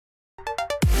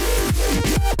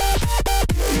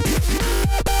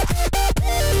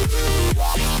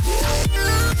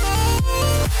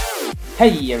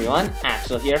Hey everyone,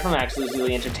 Axel here from Axel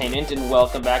Zuli Entertainment, and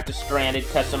welcome back to Stranded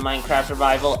Custom Minecraft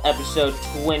Survival episode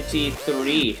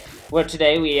 23, where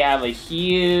today we have a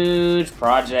huge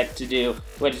project to do,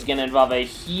 which is going to involve a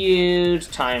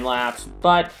huge time-lapse,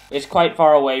 but it's quite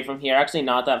far away from here. Actually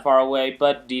not that far away,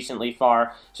 but decently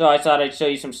far. So I thought I'd show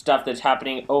you some stuff that's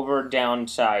happening over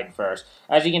downside first.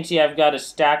 As you can see, I've got a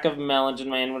stack of melons in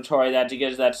my inventory. That's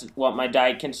because that's what my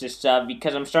diet consists of,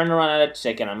 because I'm starting to run out of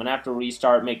chicken. I'm going to have to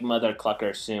restart Make Mother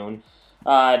Clucker soon.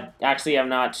 Actually, I'm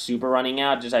not super running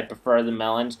out, just I prefer the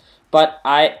melons. But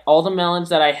all the melons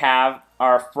that I have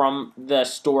are from the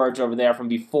storage over there from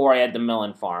before I had the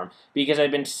melon farm, because I've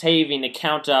been saving to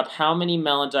count up how many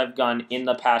melons I've gotten in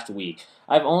the past week.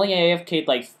 I've only AFK'd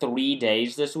like 3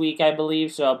 days this week, I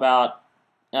believe, so about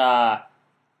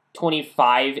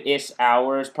 25-ish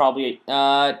hours, probably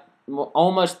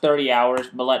almost 30 hours,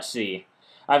 but let's see.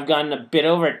 I've gotten a bit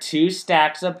over 2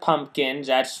 stacks of pumpkins,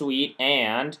 that's sweet,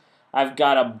 and I've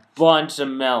got a bunch of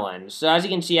melons. So as you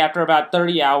can see, after about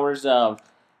 30 hours of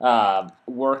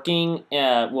working,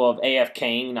 of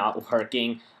AFKing, not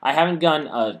working, I haven't gotten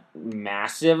a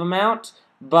massive amount,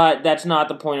 but that's not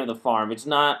the point of the farm.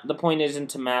 The point isn't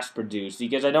to mass produce,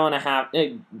 because I don't want to have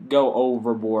to go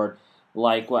overboard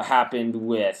like what happened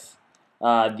with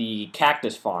the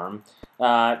cactus farm.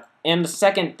 And the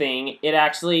second thing, it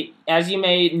actually, as you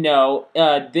may know,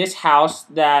 this house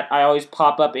that I always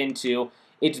pop up into,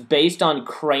 it's based on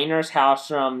Crainer's house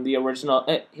from the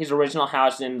original, his original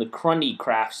house in the Crundy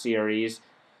Craft series.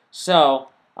 So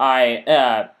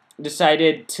I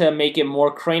decided to make it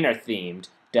more Crainer themed.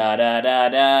 Da da da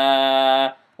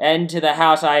da. And to the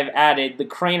house I've added the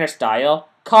Crainer style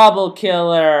Cobble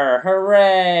Killer.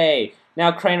 Hooray!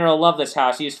 Now Crainer will love this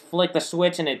house. You just flick the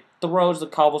switch and it throws the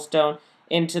cobblestone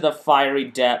into the fiery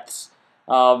depths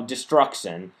of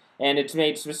destruction. And it's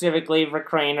made specifically for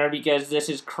Crainer because this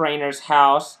is Crainer's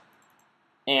house.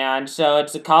 And so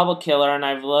it's a cobble killer, and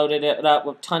I've loaded it up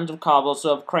with tons of cobble,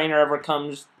 so if Crainer ever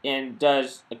comes and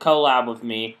does a collab with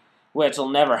me, which will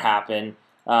never happen,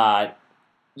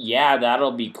 yeah,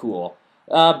 that'll be cool.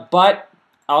 But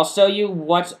I'll show you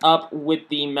what's up with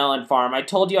the melon farm. I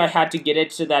told you I had to get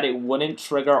it so that it wouldn't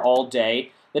trigger all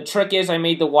day. The trick is I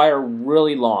made the wire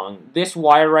really long. This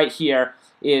wire right here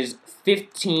is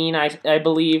 15, I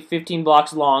believe, 15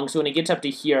 blocks long, so when it gets up to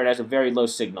here, it has a very low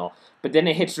signal. But then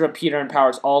it hits the repeater and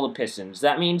powers all the pistons.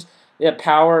 That means it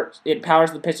powers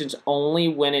the pistons only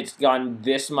when it's gotten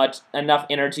enough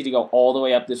energy to go all the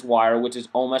way up this wire, which is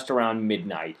almost around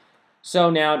midnight. So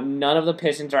now, none of the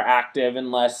pistons are active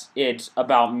unless it's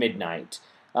about midnight.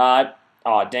 Aw,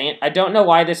 dang it. I don't know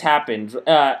why this happened.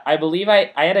 I believe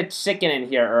I had a chicken in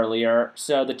here earlier,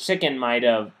 so the chicken might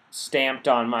have stamped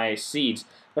on my seeds,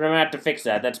 but I'm going to have to fix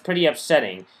that. That's pretty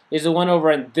upsetting. Is the one over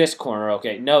in this corner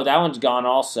okay? No, that one's gone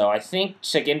also. I think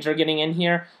chickens are getting in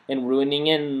here and ruining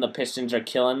it, and the pistons are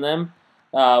killing them,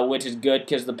 which is good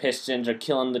because the pistons are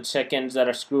killing the chickens that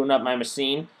are screwing up my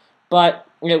machine. But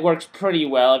it works pretty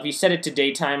well. If you set it to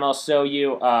daytime, I'll show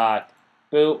you.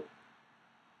 Boop.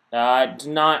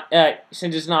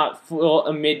 Since it's not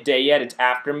full midday yet, it's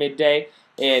after midday.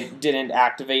 It didn't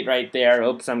activate right there.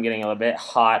 Oops, I'm getting a little bit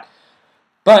hot.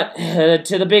 But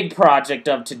to the big project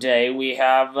of today, we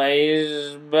have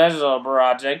a special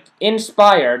project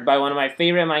inspired by one of my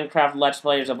favorite Minecraft Let's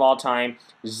Players of all time,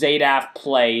 Zadaf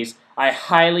Plays. I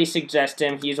highly suggest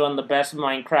him. He's one of the best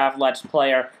Minecraft Let's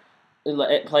players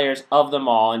of them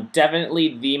all, and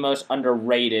definitely the most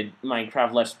underrated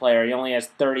Minecraft Let's Player. He only has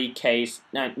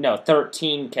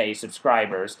 13k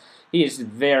subscribers. He is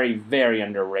very, very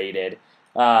underrated.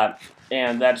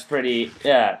 And that's pretty,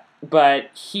 but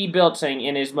he built something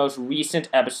in his most recent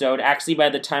episode. Actually, by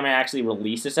the time I actually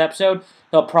release this episode,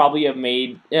 he'll probably have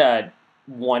made,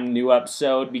 one new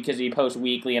episode, because he posts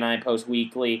weekly and I post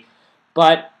weekly.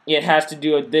 But it has to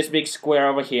do with this big square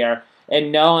over here.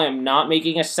 And no, I'm not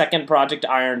making a second Project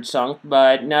Iron Chunk,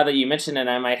 but now that you mention it,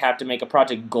 I might have to make a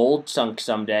Project Gold Chunk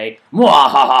someday. But,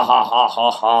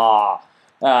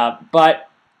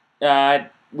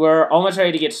 we're almost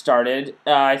ready to get started.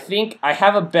 I think I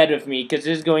have a bed with me, because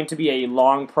this is going to be a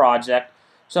long project,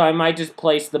 so I might just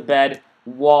place the bed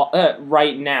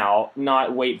right now,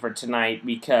 not wait for tonight,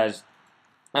 because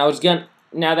now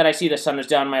that I see the sun is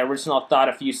down, my original thought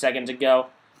a few seconds ago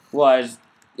was,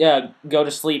 go to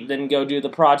sleep, then go do the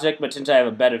project, but since I have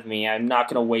a bed with me, I'm not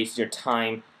going to waste your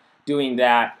time doing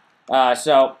that.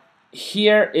 So,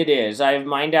 here it is. I have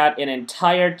mined out an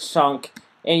entire chunk,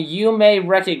 and you may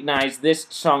recognize this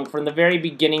chunk from the very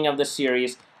beginning of the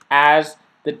series as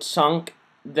the chunk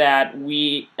that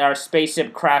our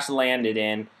spaceship crash landed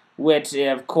in, which,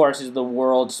 of course, is the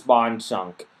world spawn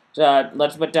chunk. So,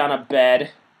 let's put down a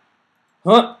bed.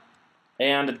 Huh!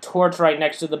 And a torch right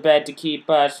next to the bed to keep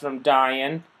us from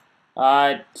dying.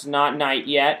 It's not night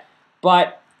yet,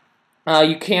 but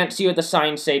you can't see what the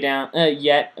signs say down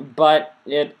yet, but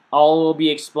it all will be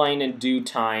explained in due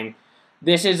time.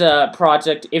 This is a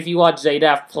project, if you watch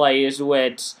Zadaf plays,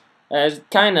 which is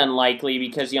kind of unlikely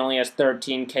because he only has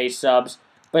 13k subs,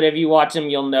 but if you watch him,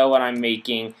 you'll know what I'm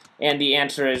making. And the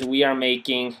answer is we are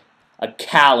making a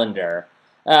calendar.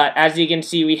 As you can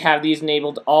see, we have these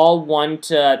enabled all 1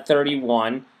 to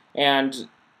 31, and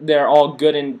they're all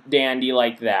good and dandy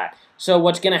like that. So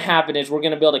what's going to happen is we're going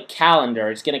to build a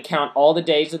calendar. It's going to count all the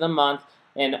days of the month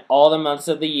and all the months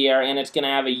of the year, and it's going to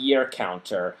have a year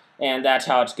counter. And that's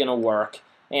how it's going to work.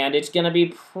 And it's going to be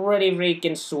pretty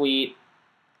freaking sweet.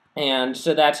 And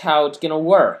so that's how it's going to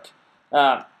work.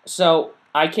 So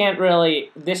I can't really...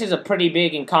 This is a pretty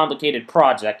big and complicated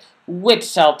project, which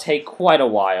shall take quite a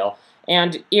while.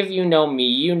 And if you know me,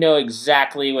 you know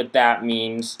exactly what that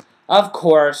means. Of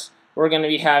course, we're going to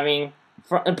be having...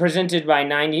 Presented by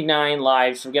 99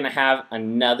 Lives, we're going to have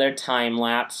another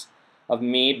time-lapse of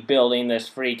me building this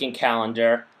freaking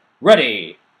calendar.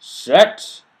 Ready,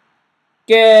 set,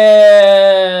 go!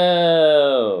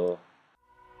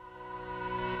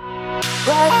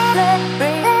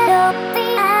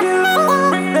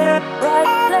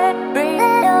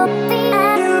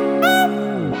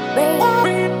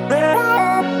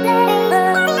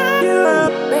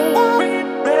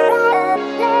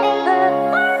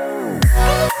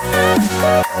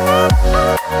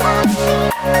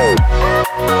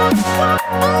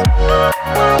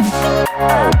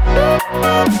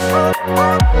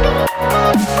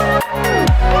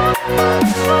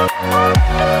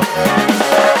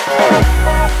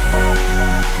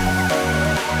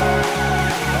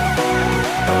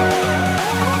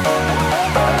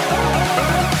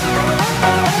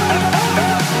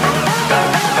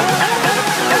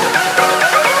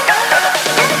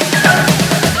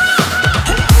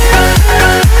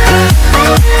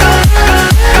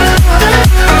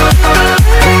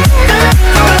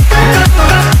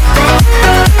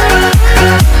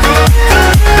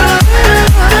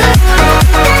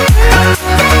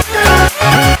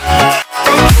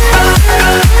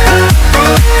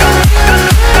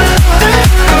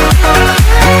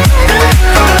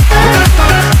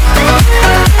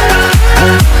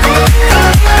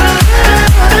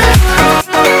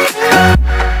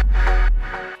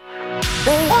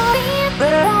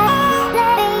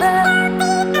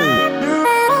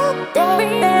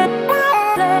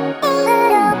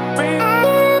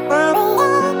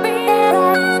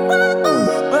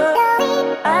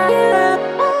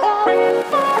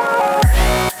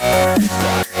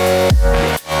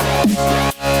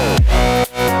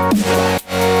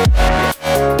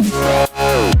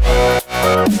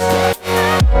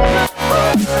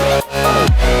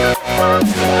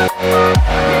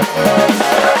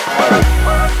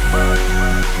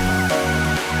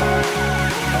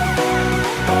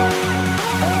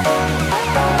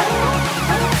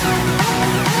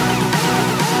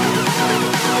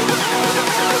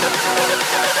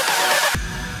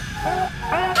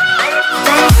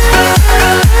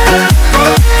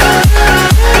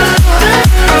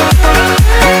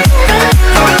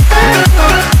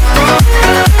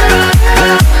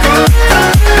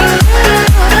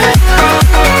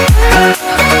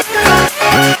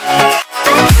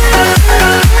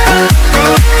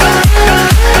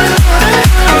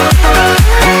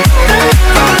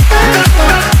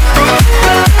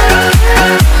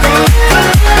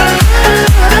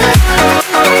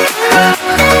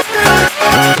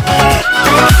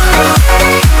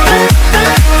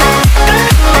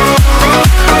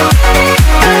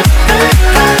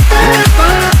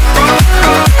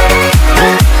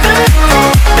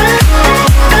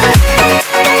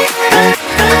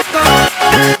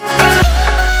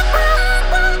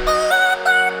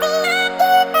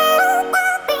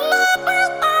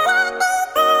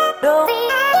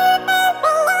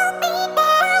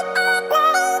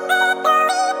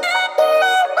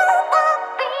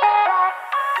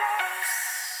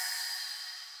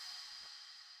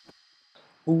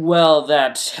 Well,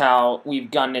 that's how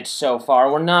we've gotten it so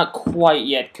far. We're not quite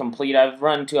yet complete. I've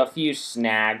run into a few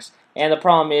snags. And the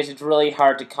problem is it's really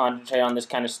hard to concentrate on this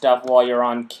kind of stuff while you're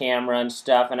on camera and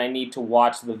stuff. And I need to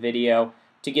watch the video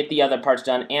to get the other parts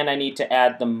done. And I need to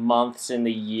add the months and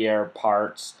the year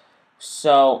parts.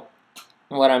 So,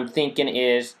 what I'm thinking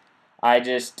is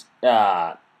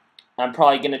I'm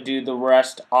probably going to do the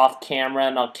rest off camera.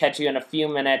 And I'll catch you in a few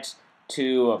minutes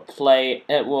to play.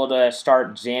 It will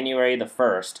start January the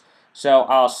 1st. So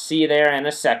I'll see you there in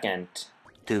a second.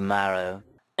 Tomorrow.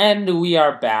 And we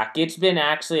are back. It's been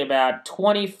actually about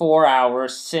 24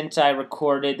 hours since I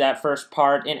recorded that first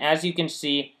part, and as you can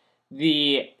see,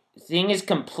 the thing is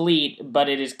complete, but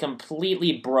it is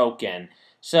completely broken.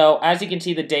 So, as you can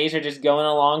see, the days are just going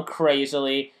along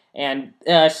crazily, and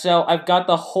so I've got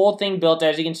the whole thing built.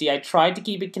 As you can see, I tried to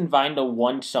keep it confined to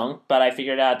one chunk, but I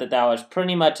figured out that that was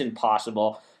pretty much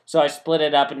impossible, so I split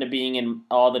it up into being in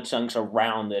all the chunks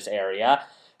around this area.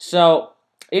 So,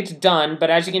 it's done, but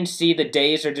as you can see, the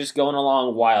days are just going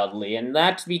along wildly, and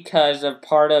that's because of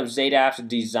part of Zadaf's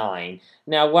design.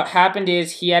 Now, what happened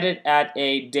is he had it at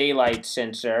a daylight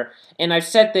sensor, and I've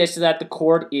set this so that the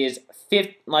cord is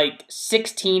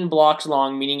 16 blocks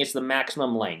long, meaning it's the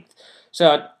maximum length.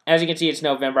 So, as you can see, it's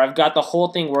November. I've got the whole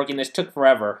thing working. This took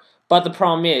forever. But the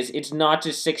problem is, it's not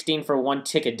just 16 for one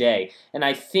tick a day. And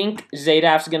I think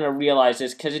Zadaf's going to realize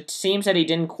this, because it seems that he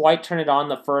didn't quite turn it on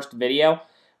the first video.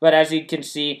 But as you can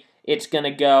see, it's going to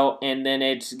go, and then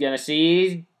it's going to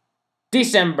see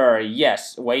December.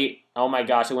 Yes, wait. Oh my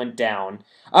gosh, it went down.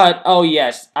 Oh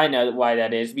yes, I know why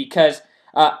that is. Because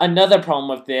another problem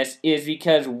with this is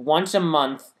because once a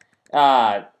month,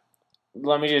 let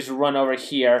me just run over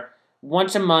here.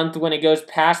 Once a month, when it goes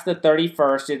past the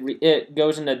 31st, it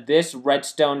goes into this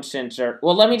redstone sensor.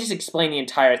 Well, let me just explain the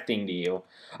entire thing to you.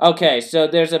 Okay, so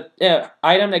there's a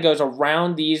item that goes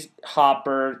around these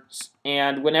hoppers,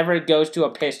 and whenever it goes to a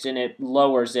piston, it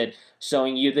lowers it,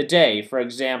 showing you the day. For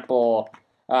example,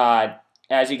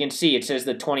 as you can see, it says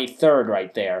the 23rd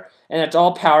right there. And it's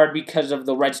all powered because of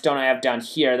the redstone I have down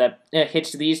here that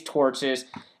hits these torches,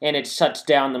 and it shuts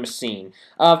down the machine.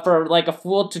 For like a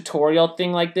full tutorial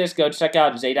thing like this, go check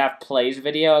out Zadaf Plays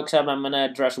video, except I'm going to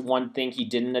address one thing he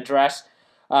didn't address.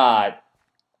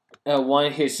 One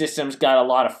of his systems got a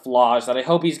lot of flaws that I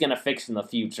hope he's going to fix in the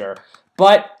future.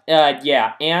 But,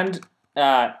 yeah, and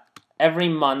every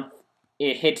month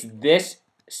it hits this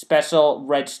special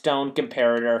redstone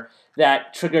comparator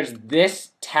that triggers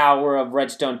this tower of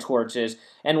redstone torches.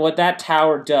 And what that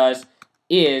tower does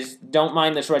is, don't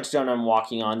mind this redstone I'm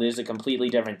walking on, this is a completely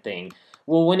different thing.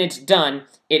 Well, when it's done,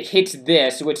 it hits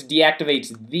this, which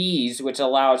deactivates these, which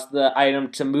allows the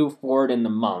item to move forward in the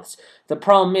months. The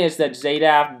problem is that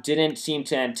Zadaf didn't seem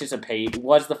to anticipate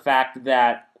was the fact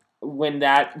that when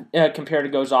that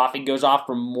comparator goes off, it goes off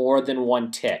for more than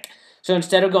one tick. So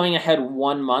instead of going ahead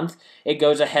 1 month, it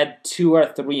goes ahead 2 or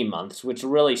 3 months, which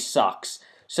really sucks.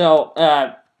 So,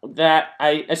 that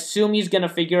I assume he's going to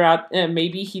figure out,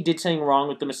 maybe he did something wrong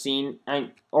with the machine,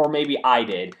 or maybe I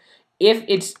did. If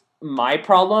it's my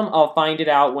problem, I'll find it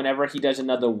out whenever he does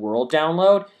another world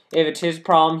download. If it's his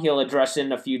problem, he'll address it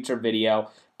in a future video.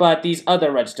 But these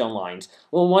other redstone lines,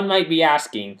 well, one might be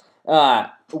asking,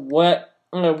 what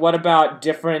about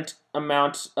different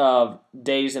amounts of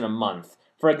days in a month?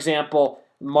 For example,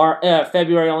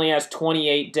 February only has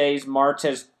 28 days, March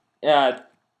has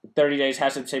 30 days,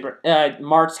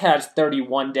 March has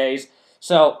 31 days.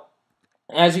 So,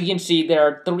 as you can see, there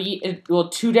are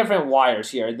two different wires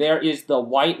here. There is the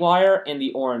white wire and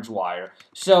the orange wire.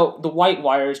 So, the white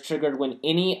wire is triggered when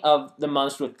any of the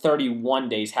months with 31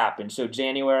 days happen. So,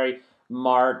 January,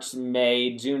 March,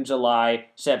 May, June, July,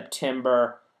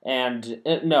 September,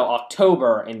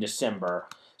 October and December.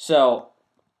 So,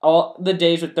 all the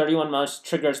days with 31 months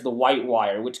triggers the white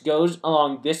wire, which goes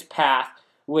along this path,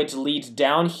 which leads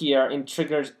down here and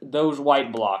triggers those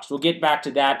white blocks. We'll get back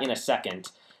to that in a second.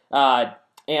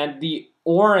 And the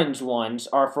orange ones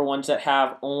are for ones that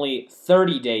have only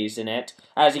 30 days in it.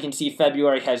 As you can see,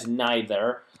 February has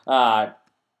neither. And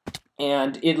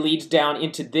it leads down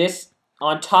into this.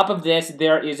 On top of this,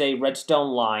 there is a redstone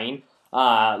line.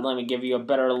 Let me give you a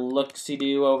better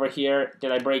look-see-do over here.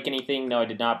 Did I break anything? No, I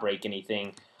did not break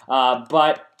anything.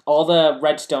 But all the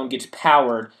redstone gets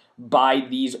powered by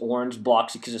these orange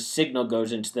blocks because a signal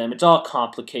goes into them. It's all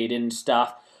complicated and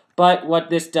stuff. But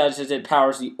what this does is it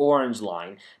powers the orange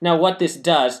line. Now, what this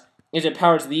does is it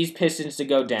powers these pistons to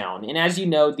go down. And as you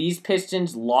know, these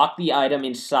pistons lock the item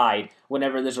inside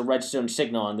whenever there's a redstone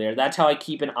signal in there. That's how I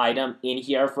keep an item in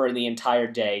here for the entire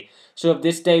day. So if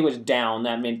this day was down,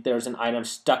 that meant there's an item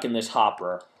stuck in this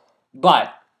hopper.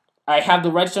 But I have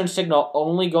the redstone signal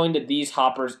only going to these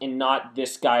hoppers and not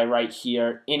this guy right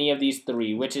here, any of these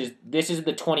three, this is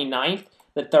the 29th,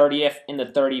 the 30th, and the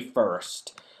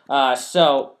 31st.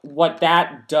 So what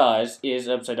that does is,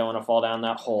 oops, I don't want to fall down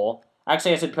that hole.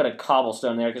 Actually, I should put a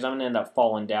cobblestone there because I'm going to end up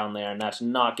falling down there, and that's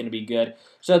not going to be good.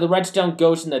 So the redstone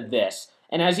goes into this.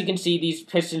 And as you can see, these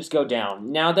pistons go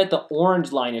down. Now that the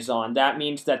orange line is on, that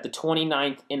means that the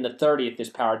 29th and the 30th is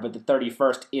powered, but the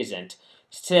 31st isn't.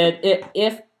 Said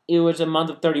if it was a month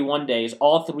of 31 days,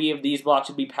 all three of these blocks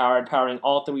would be powered, powering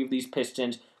all three of these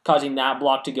pistons, causing that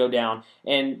block to go down.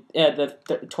 And the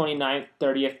 29th,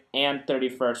 30th, and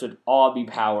 31st would all be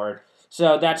powered.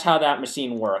 So that's how that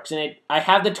machine works. And I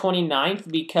have the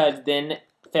 29th because then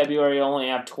February only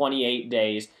have 28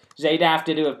 days. Zadaf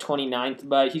did have 29th,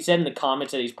 but he said in the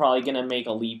comments that he's probably going to make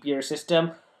a leap year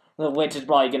system, which is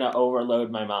probably going to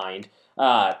overload my mind.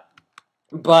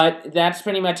 But that's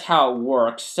pretty much how it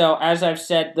works. So as I've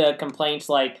said, the complaints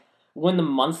like when the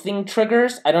month thing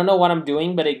triggers, I don't know what I'm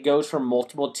doing, but it goes for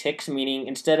multiple ticks, meaning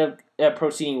instead of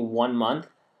proceeding 1 month,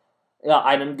 the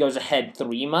item goes ahead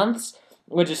 3 months,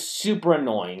 which is super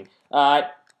annoying.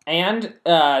 And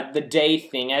the day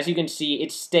thing, as you can see,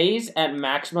 it stays at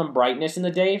maximum brightness in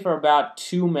the day for about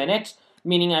 2 minutes,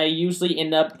 meaning I usually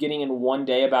end up getting in one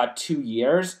day about 2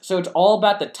 years. So it's all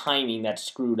about the timing that's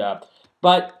screwed up.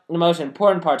 But the most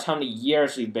important part is how many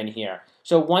years we've been here.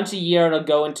 So once a year, it'll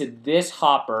go into this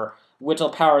hopper, which will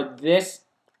power this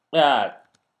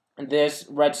this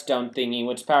redstone thingy,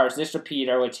 which powers this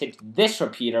repeater, which hits this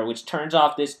repeater, which turns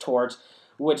off this torch,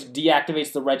 which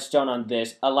deactivates the redstone on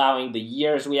this, allowing the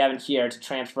years we have in here to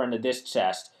transfer into this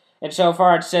chest. And so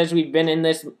far, it says we've been in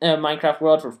this Minecraft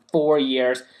world for 4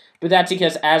 years. But that's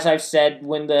because, as I've said,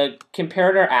 when the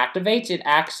comparator activates, it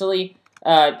actually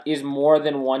is more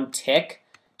than 1 tick,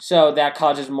 so that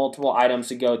causes multiple items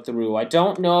to go through. I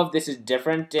don't know if this is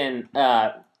different in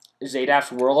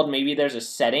Zadaf's world. Maybe there's a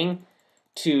setting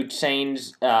to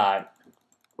change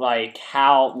like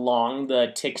how long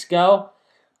the ticks go,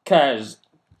 because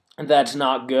that's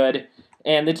not good,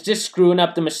 and it's just screwing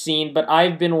up the machine. But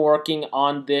I've been working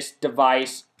on this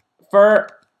device for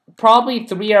probably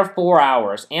 3 or 4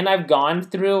 hours, and I've gone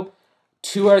through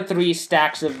 2 or 3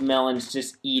 stacks of melons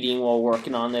just eating while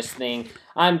working on this thing.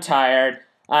 I'm tired.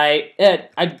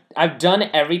 I've done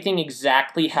everything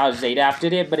exactly how Zadaf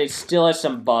did it, but it still has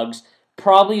some bugs.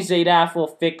 Probably Zadaf will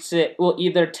fix it. Will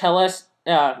either tell us,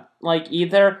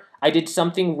 either I did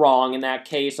something wrong. In that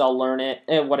case, I'll learn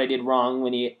what I did wrong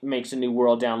when he makes a new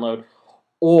world download,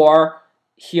 or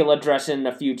he'll address it in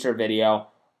a future video.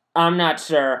 I'm not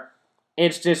sure.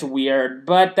 It's just weird,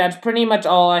 but that's pretty much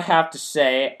all I have to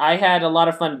say. I had a lot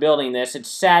of fun building this. It's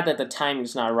sad that the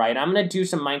timing's not right. I'm going to do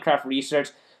some Minecraft research,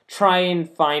 try and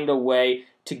find a way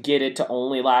to get it to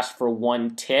only last for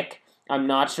 1 tick. I'm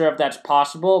not sure if that's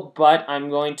possible, but I'm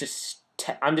just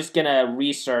going to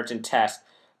research and test.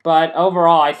 But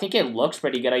overall, I think it looks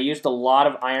pretty good. I used a lot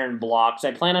of iron blocks.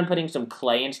 I plan on putting some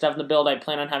clay and stuff in the build. I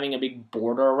plan on having a big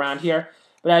border around here.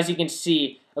 But as you can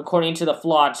see, according to the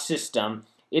flawed system,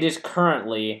 it is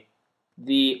currently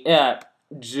the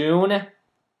June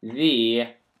the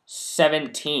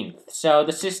 17th. So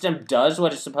the system does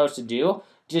what it's supposed to do,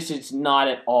 just it's not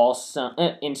at all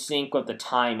in sync with the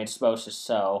time it's supposed to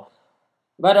sow.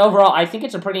 But overall, I think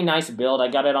it's a pretty nice build. I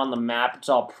got it on the map. It's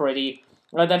all pretty.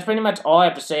 That's pretty much all I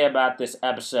have to say about this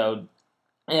episode.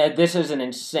 This is an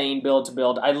insane build to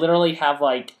build. I literally have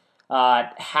like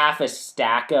half a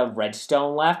stack of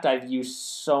redstone left. I've used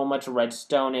so much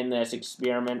redstone in this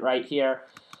experiment right here.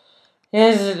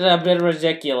 It's a bit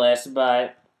ridiculous,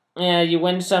 but you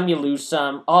win some, you lose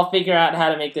some. I'll figure out how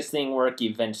to make this thing work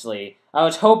eventually. I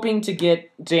was hoping to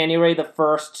get January the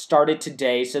 1st started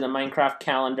today so the Minecraft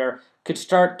calendar could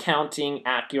start counting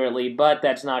accurately, but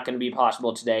that's not going to be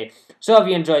possible today. So if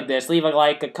you enjoyed this, leave a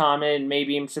like, a comment, and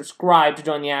maybe subscribe to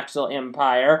join the Axel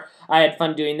Empire. I had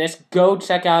fun doing this. Go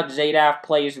check out Zadaf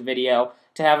Plays video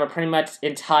to have a pretty much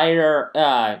entire,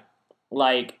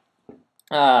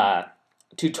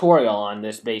 tutorial on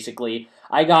this, basically.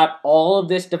 I got all of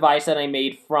this device that I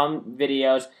made from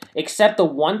videos, except the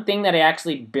one thing that I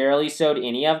actually barely showed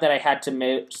any of that I had to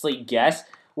mostly guess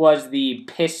was the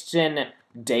piston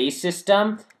day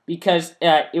system, because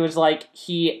it was like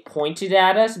he pointed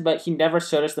at us, but he never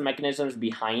showed us the mechanisms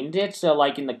behind it. So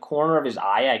like in the corner of his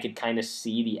eye, I could kind of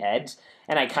see the edge,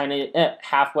 and I kind of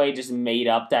halfway just made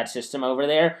up that system over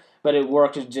there, but it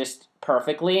worked just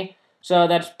perfectly. So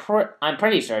that's I'm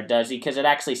pretty sure it does, because it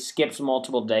actually skips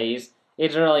multiple days.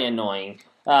 It's really annoying.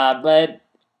 But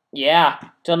yeah,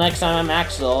 till next time, I'm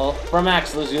Axel from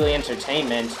Axel Lazuli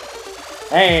Entertainment.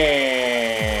 And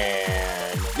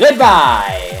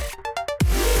goodbye!